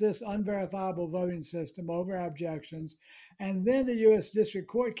 purchased this unverifiable voting system over objections. And then the U.S. District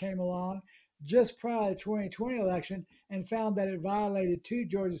Court came along just prior to the 2020 election and found that it violated two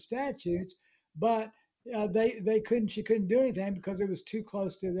Georgia statutes, but she couldn't do anything because it was too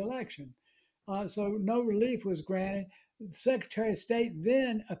close to the election. So no relief was granted. The Secretary of State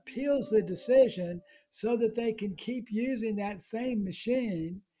then appeals the decision so that they can keep using that same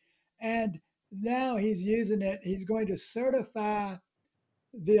machine. And now he's using it. He's going to certify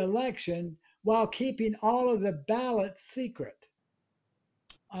the election while keeping all of the ballots secret.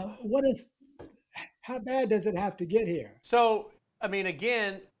 How bad does it have to get here? So, I mean,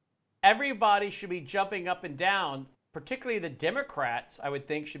 again, everybody should be jumping up and down, particularly the Democrats, I would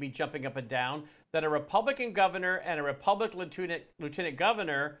think, should be jumping up and down, that a Republican governor and a Republican lieutenant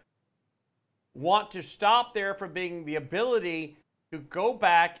governor want to stop there from being the ability to go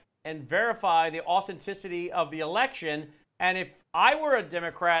back and verify the authenticity of the election. And if I were a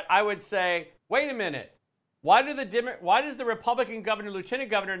Democrat, I would say, wait a minute. Why does the Republican governor,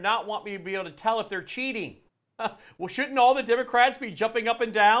 lieutenant governor not want me to be able to tell if they're cheating? Well, shouldn't all the Democrats be jumping up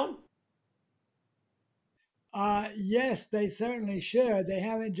and down? Yes, they certainly should. They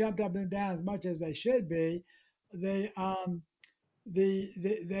haven't jumped up and down as much as they should be. They are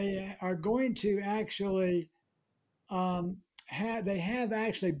going to actually have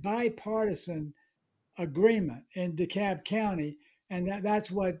actually bipartisan agreement in DeKalb County, and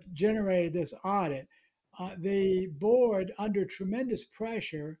that's what generated this audit. The board, under tremendous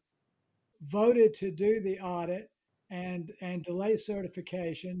pressure, voted to do the audit, and delay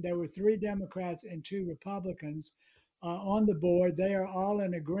certification. There were 3 Democrats and 2 Republicans on the board. They are all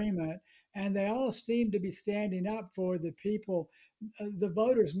in agreement, and they all seem to be standing up for the people, the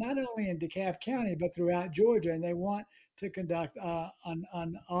voters, not only in DeKalb County but throughout Georgia. And they want to conduct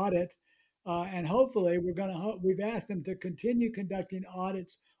an audit, and hopefully we've asked them to continue conducting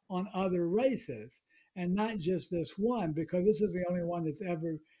audits on other races and not just this one, because this is the only one that's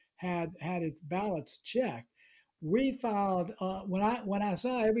ever had its ballots checked. We filed when I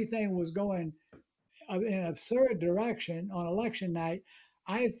saw everything was going in an absurd direction on election night.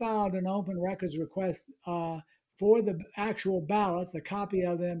 I filed an open records request for the actual ballots, a copy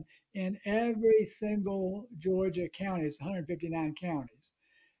of them in every single Georgia county. It's 159 counties,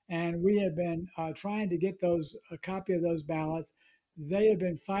 and we have been trying to get a copy of those ballots. They have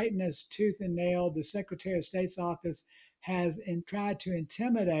been fighting us tooth and nail. The Secretary of State's office has tried to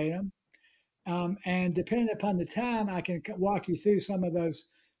intimidate them. And depending upon the time, I can walk you through some of those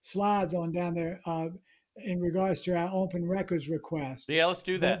slides on down there in regards to our open records request. Yeah, let's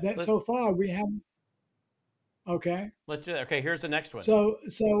do that. So far, we haven't. Okay. Let's do that. Okay, here's the next one. So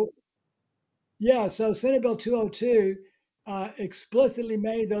Senate Bill 202 explicitly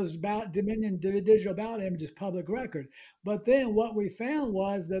made those Dominion digital ballot images public record. But then what we found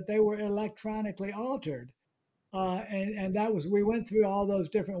was that they were electronically altered. And that was, we went through all those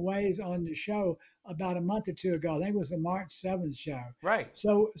different ways on the show about a month or two ago. I think it was the March 7th show. Right.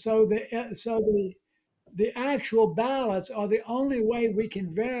 So the actual ballots are the only way we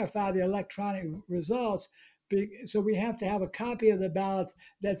can verify the electronic results. So we have to have a copy of the ballots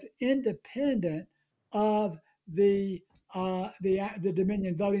that's independent of the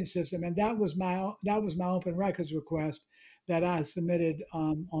Dominion voting system, and that was my open records request that I submitted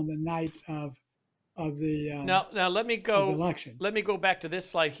on the night of the now let me go election. Let me go back to this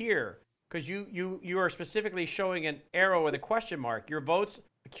slide here, because you are specifically showing an arrow with a question mark. Your votes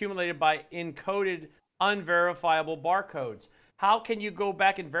accumulated by encoded unverifiable barcodes. How can you go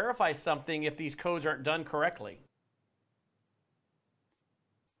back and verify something if these codes aren't done correctly?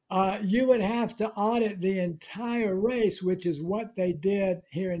 You would have to audit the entire race, which is what they did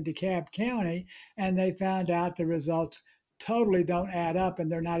here in DeKalb County, and they found out the results totally don't add up,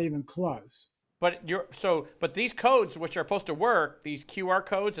 and they're not even close. But these codes, which are supposed to work, these QR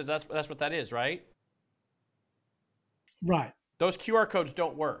codes, that's what that is, right? Right. Those QR codes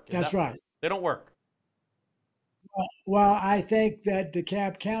don't work. That's right. They don't work. Well, I think that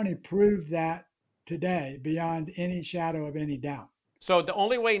DeKalb County proved that today beyond any shadow of any doubt. So the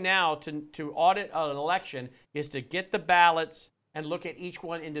only way now to audit an election is to get the ballots and look at each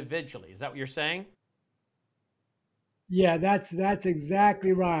one individually. Is that what you're saying? Yeah, that's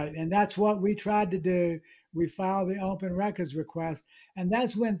exactly right. And that's what we tried to do. We filed the open records request, and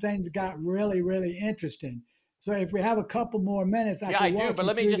that's when things got really, really interesting. So if we have a couple more minutes, I can walk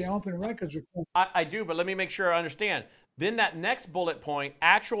you through the open records request. I do, but let me make sure I understand. Then that next bullet point,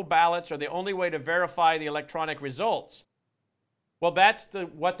 actual ballots are the only way to verify the electronic results. Well, that's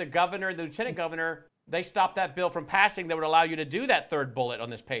what the governor, the lieutenant governor, they stopped that bill from passing that would allow you to do that third bullet on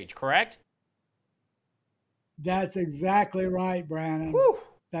this page, correct? That's exactly right, Brannon. Whew.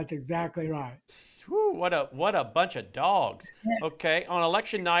 That's exactly right. Whew, what a bunch of dogs. Okay, on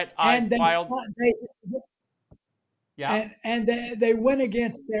election night, I filed. Yeah. And they went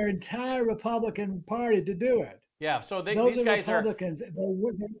against their entire Republican Party to do it. Yeah. So these guys Republicans.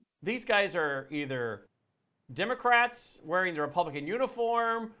 These guys are either Democrats wearing the Republican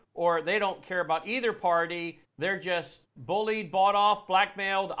uniform, or they don't care about either party. They're just bullied, bought off,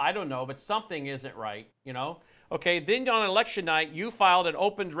 blackmailed. I don't know, but something isn't right, you know? Okay, then on election night, you filed an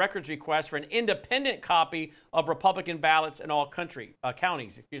open records request for an independent copy of Republican ballots in all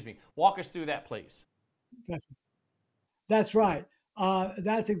counties. Walk us through that, please. That's right.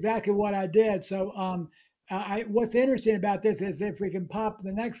 That's exactly what I did. So what's interesting about this is if we can pop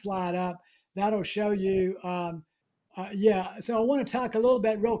the next slide up, that'll show you. So I want to talk a little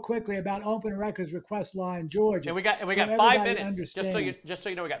bit real quickly about open records request law in Georgia. And we got 5 minutes. Just so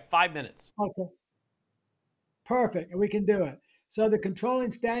you know, we got 5 minutes. Okay. Perfect. We can do it. So the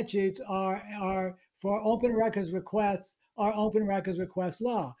controlling statutes are for open records requests are open records request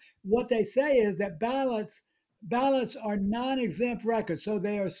law. What they say is that ballots are non-exempt records, so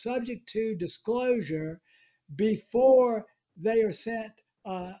they are subject to disclosure before they are sent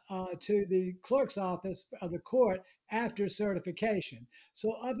to the clerk's office of the court after certification.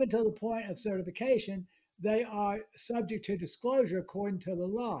 So up until the point of certification, they are subject to disclosure according to the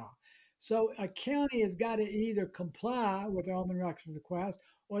law. So a county has got to either comply with the open records request,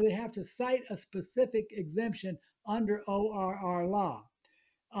 or they have to cite a specific exemption under ORR law.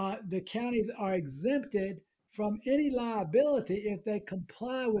 The counties are exempted from any liability if they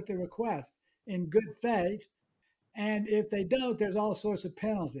comply with the request in good faith. And if they don't, there's all sorts of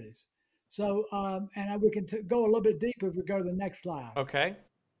penalties. So, and we can go a little bit deeper if we go to the next slide. Okay.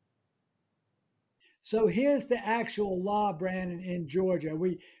 So here's the actual law, Brannon, in Georgia.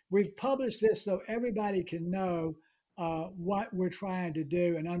 We've published this so everybody can know what we're trying to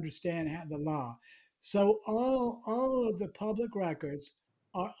do and understand the law. So all of the public records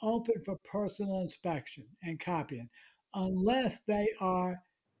are open for personal inspection and copying, unless they are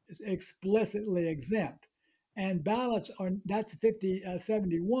explicitly exempt. And ballots are that's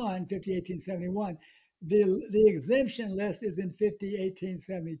 5071, 501871. The exemption list is in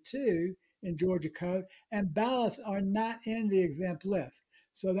 501872 in Georgia code, and ballots are not in the exempt list.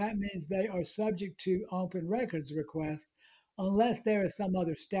 So that means they are subject to open records request unless there is some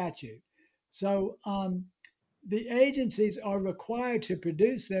other statute. So the agencies are required to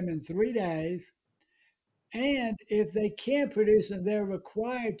produce them in 3 days. And if they can't produce them, they're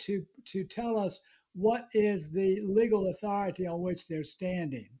required to tell us what is the legal authority on which they're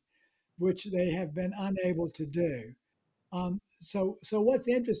standing, which they have been unable to do. So what's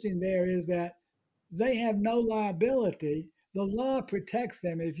interesting there is that they have no liability. The law protects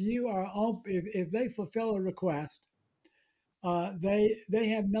them. If they fulfill a request, they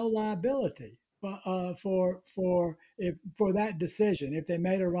have no liability for that decision. If they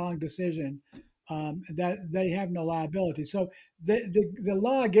made a wrong decision, that they have no liability. So the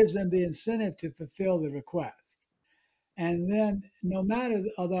law gives them the incentive to fulfill the request. And then, no matter,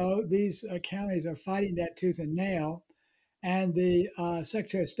 although these counties are fighting that tooth and nail, and the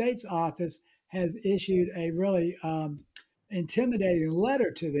Secretary of State's office has issued a really intimidating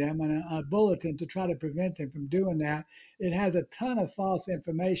letter to them and a bulletin to try to prevent them from doing that. It has a ton of false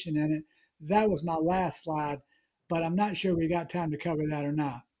information in it. That was my last slide, but I'm not sure we got time to cover that or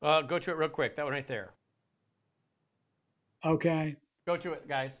not. Go to it real quick. That one right there. Okay. Go to it,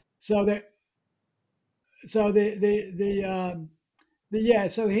 guys. So so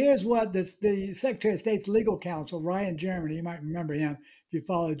here's what the Secretary of State's legal counsel, Ryan Germany, you might remember him if you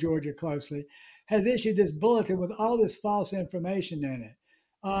follow Georgia closely, has issued this bulletin with all this false information in it.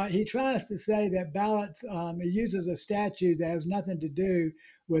 He tries to say that ballots, he uses a statute that has nothing to do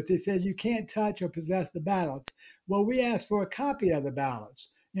with, he says you can't touch or possess the ballots. Well, we asked for a copy of the ballots,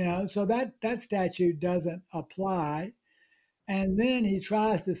 so that statute doesn't apply. And then he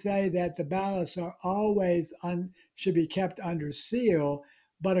tries to say that the ballots are always should be kept under seal,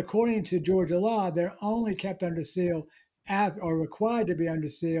 but according to Georgia law, they're only kept under seal or required to be under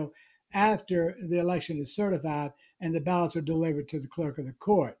seal after the election is certified and the ballots are delivered to the clerk of the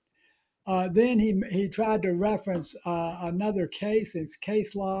court. Then he tried to reference another case, it's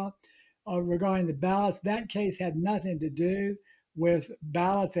case law regarding the ballots. That case had nothing to do with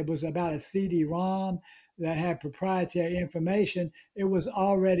ballots. It was about a CD-ROM that had proprietary information. It was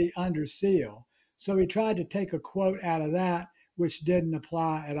already under seal. So he tried to take a quote out of that, which didn't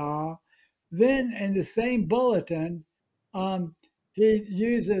apply at all. Then in the same bulletin, he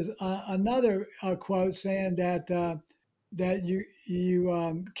uses another quote saying that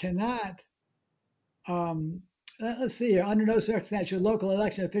you cannot, let's see here, under no circumstance should local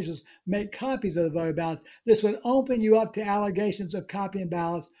election officials make copies of the voter ballots. This would open you up to allegations of copying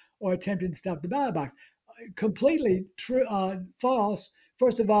ballots or attempting to stuff the ballot box. Completely true, false.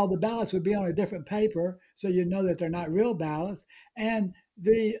 First of all, the ballots would be on a different paper, so you know that they're not real ballots. And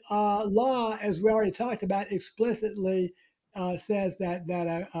the law, as we already talked about, explicitly says that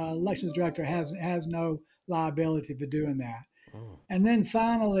an elections director has no liability for doing that. Oh. And then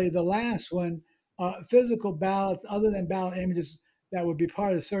finally, the last one, physical ballots other than ballot images that would be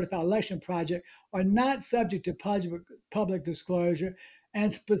part of the certified election project are not subject to public disclosure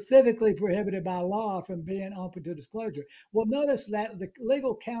and specifically prohibited by law from being open to disclosure. Well, notice that the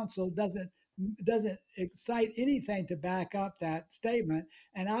legal counsel doesn't cite anything to back up that statement,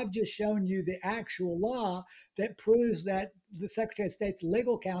 and I've just shown you the actual law that proves that the Secretary of State's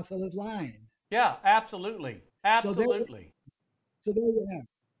legal counsel is lying. Yeah, absolutely, absolutely. So there you have.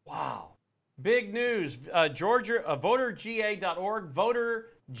 Wow, big news. Georgia, voterga.org,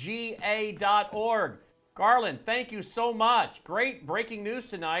 voterga.org. Garland, thank you so much. Great breaking news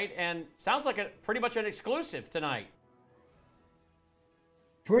tonight, and sounds like pretty much an exclusive tonight.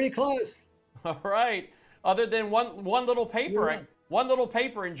 Pretty close. All right. Other than one little paper, right. One little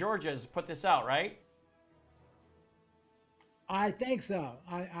paper in Georgia has put this out, right? I think so.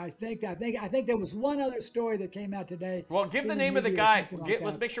 I think there was one other story that came out today. Well, give the name of the guy.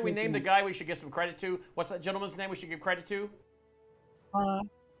 Let's make sure we name the guy we should give some credit to. What's that gentleman's name we should give credit to?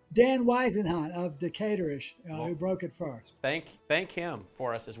 Dan Weisenhunt of Decatur-ish, who broke it first. Thank him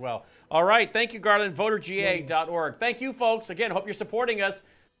for us as well. All right. Thank you, Garland. VoterGA.org. Thank you, folks. Again, hope you're supporting us.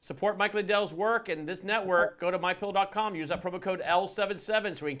 Support Mike Lindell's work and this network. Go to mypill.com. Use that promo code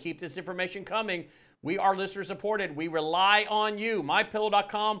L77 so we can keep this information coming. We are listener supported. We rely on you.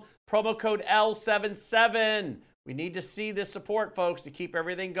 mypill.com, promo code L77. We need to see this support, folks, to keep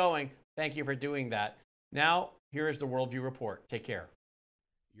everything going. Thank you for doing that. Now, here is the Worldview Report. Take care.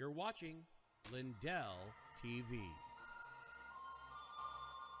 You're watching Lindell TV.